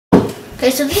Okay,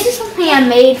 so this is something I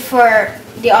made for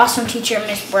the awesome teacher,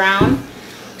 Miss Brown.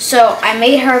 So I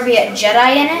made her be a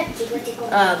Jedi in it.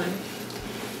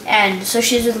 And so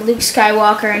she's with Luke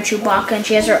Skywalker and Chewbacca, and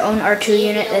she has her own R2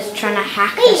 unit that's trying to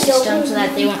hack the system so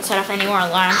that they won't set off any more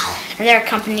alarms. And they're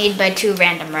accompanied by 2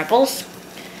 random rebels.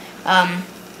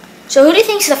 So who do you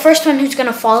think is the first one who's going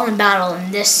to fall in battle in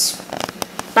this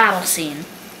battle scene?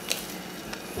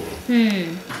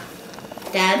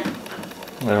 Dad?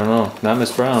 I don't know. Not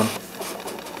Miss Brown.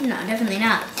 No, definitely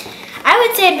not. I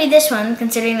would say it'd be this one,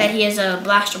 considering that he has a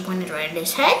blaster pointed right at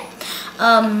his head.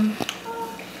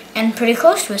 And pretty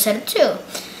close to his head, too.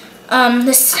 And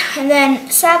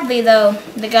then, sadly, though,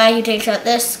 the guy who takes out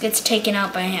this gets taken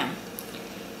out by him.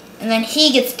 And then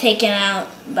he gets taken out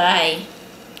by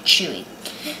Chewie.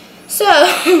 So,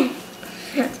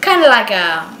 it's kind of like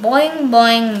a boing,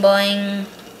 boing, boing,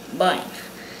 boing.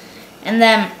 And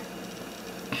then,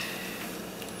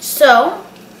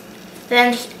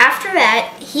 then after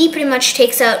that, he pretty much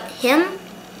takes out him,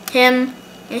 and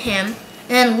him. And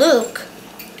then Luke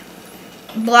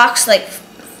blocks like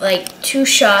 2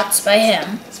 shots by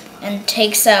him and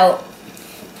takes out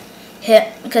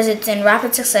him because it's in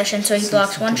rapid succession. So he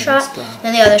blocks 1 shot,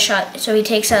 then the other shot. So he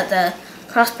takes out the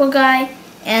crossbow guy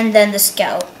and then the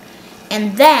scout.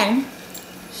 And then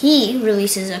he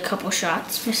releases a couple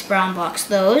shots. Miss Brown blocks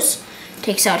those,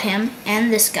 takes out him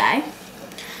and this guy.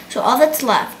 So all that's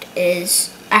left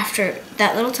is, after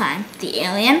that little time, the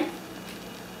alien,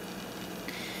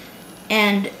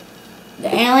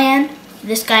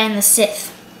 this guy, and the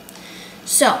Sith.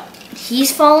 So,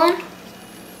 he's fallen,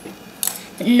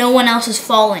 but no one else has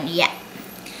fallen yet.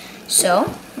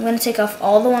 So, I'm going to take off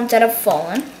all the ones that have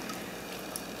fallen.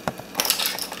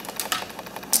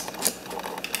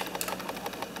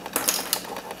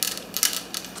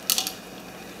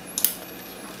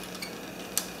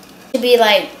 To be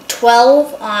like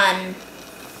 12 on,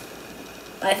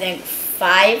 I think,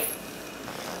 5.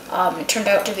 It turned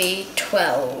out to be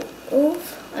 12.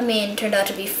 Turned out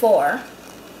to be 4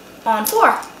 on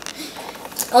 4.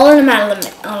 All in a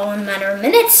matter of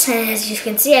minutes. And as you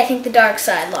can see, I think the dark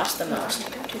side lost the most.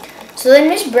 So then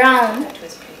Miss Brown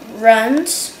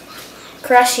runs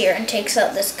across here and takes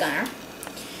out this gunner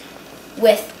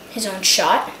with his own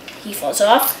shot. He falls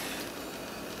off.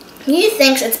 He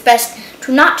thinks it's best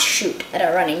to not shoot at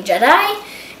a running Jedi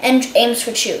and aims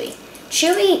for Chewie.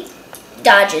 Chewie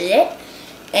dodges it,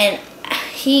 and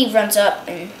he runs up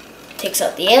and takes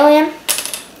out the alien.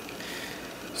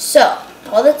 So,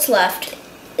 all that's left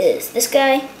is this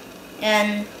guy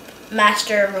and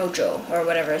Master Rojo, or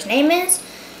whatever his name is,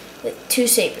 with 2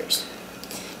 sabers.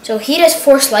 So he does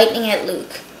Force Lightning at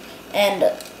Luke.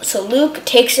 And so Luke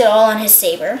takes it all on his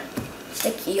saber,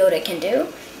 like Yoda can do.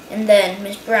 And then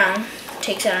Miss Brown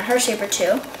takes it on her saber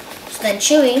too. So then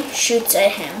Chewie shoots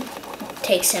at him,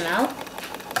 takes him out.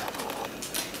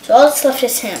 So all that's left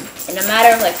is him. In a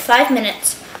matter of like 5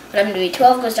 minutes, what happened to be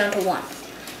 12 goes down to 1.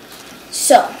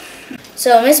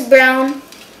 So Miss Brown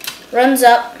runs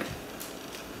up,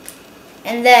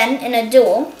 and then in a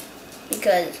duel,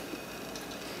 because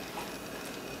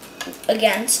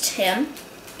against him,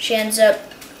 she ends up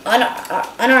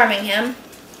unarming him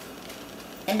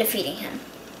and defeating him.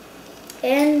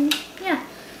 And yeah,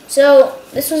 so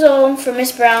this was all for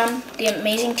Miss Brown, the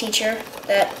amazing teacher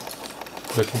that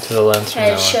Look into the lens from now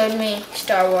on. has showed me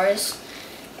Star Wars,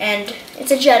 and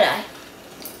it's a Jedi.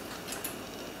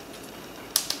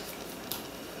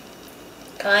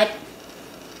 Cut.